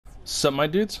Sup my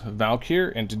dudes, Valk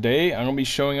here, and today I'm going to be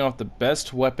showing off the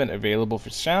best weapon available for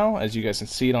Xiao. As you guys can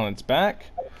see it on its back.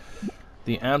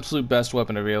 The absolute best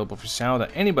weapon available for Xiao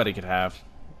that anybody could have.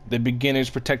 The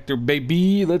Beginner's Protector,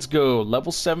 baby! Let's go!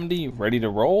 Level 70, ready to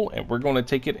roll, and we're going to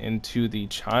take it into the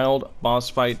Child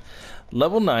boss fight,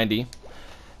 level 90.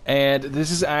 And this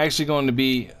is actually going to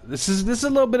be, this is a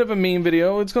little bit of a meme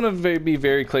video. It's going to be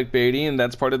very clickbaity, and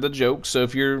that's part of the joke. So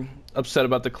if you're upset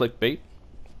about the clickbait,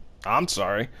 I'm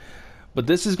sorry. But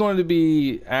this is going to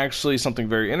be actually something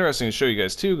very interesting to show you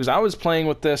guys too, because I was playing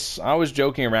with this, I was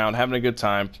joking around, having a good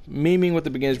time, memeing with the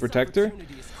Beginner's Protector.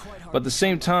 But at the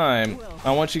same time,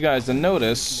 I want you guys to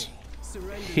notice,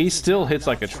 he still hits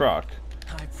like a truck.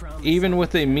 Even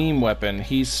with a meme weapon,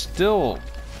 he's still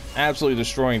absolutely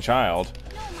destroying Child.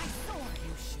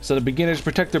 So the Beginner's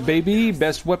Protector, baby,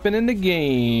 best weapon in the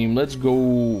game. Let's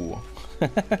go.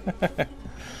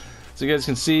 So you guys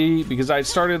can see, because I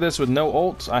started this with no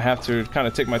ult, I have to kind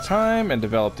of take my time and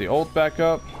develop the ult back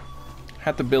up.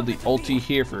 Have to build the ulti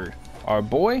here for our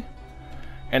boy.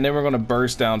 And then we're going to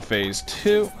burst down phase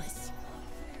 2.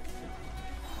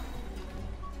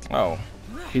 Oh,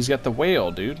 he's got the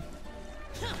whale, dude.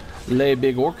 Le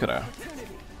Big Orca.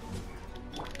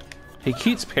 He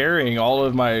keeps parrying all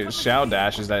of my Xiao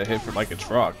dashes that hit for like a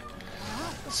truck.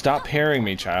 Stop parrying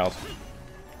me, child.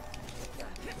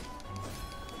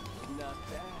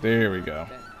 There we go.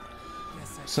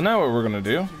 So now what we're gonna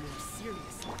do,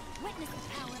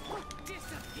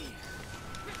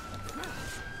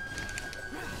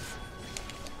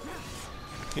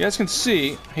 you guys can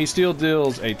see he still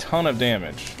deals a ton of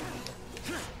damage.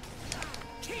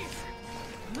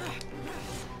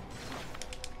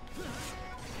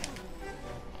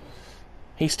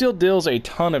 He still deals a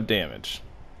ton of damage.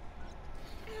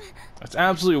 It's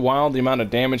absolutely wild the amount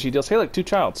of damage he deals. Hey, look, 2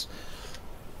 Childs.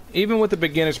 Even with the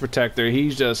Beginner's Protector,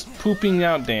 he's just pooping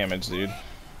out damage, dude.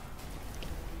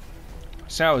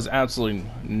 Xiao is absolutely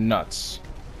nuts.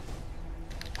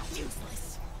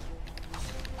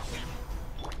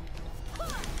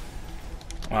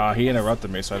 He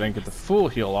interrupted me, so I didn't get the full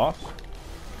heal off.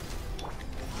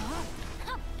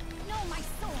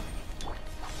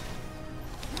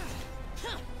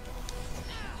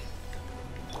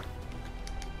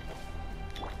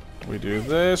 We do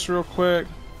this real quick.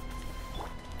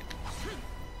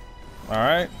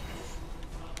 Alright.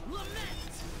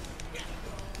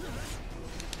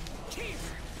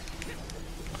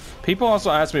 People also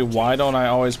ask me why don't I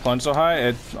always plunge so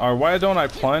high, or why don't I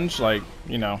plunge, like,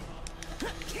 you know.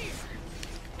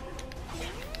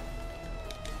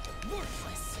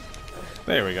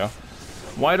 There we go.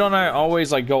 Why don't I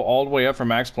always like go all the way up for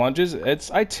max plunges?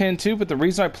 I tend to, but the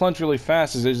reason I plunge really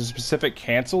fast is there's a specific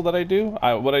cancel that I do.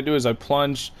 What I do is I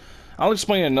plunge. I'll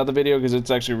explain in another video because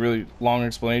it's actually a really long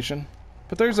explanation.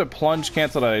 But there's a plunge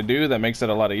cancel that I do that makes it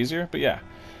a lot easier. But yeah,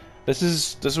 this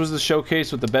was the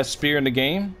showcase with the best spear in the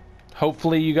game.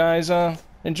 Hopefully you guys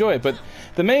enjoy it. But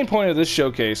the main point of this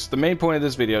showcase, the main point of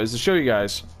this video is to show you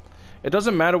guys, it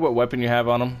doesn't matter what weapon you have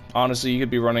on him. Honestly, you could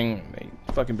be running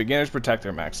a fucking Beginner's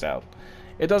Protector maxed out.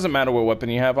 It doesn't matter what weapon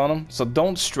you have on him. So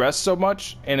don't stress so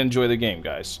much and enjoy the game,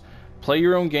 guys. Play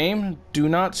your own game. Do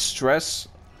not stress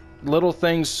little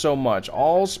things so much.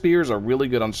 All spears are really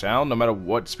good on Xiao, no matter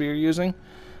what spear you're using.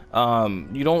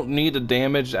 You don't need to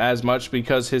damage as much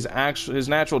because his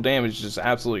natural damage is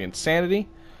absolutely insanity.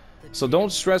 So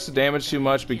don't stress the damage too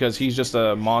much because he's just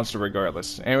a monster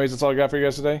regardless. Anyways, that's all I got for you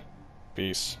guys today.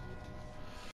 Peace.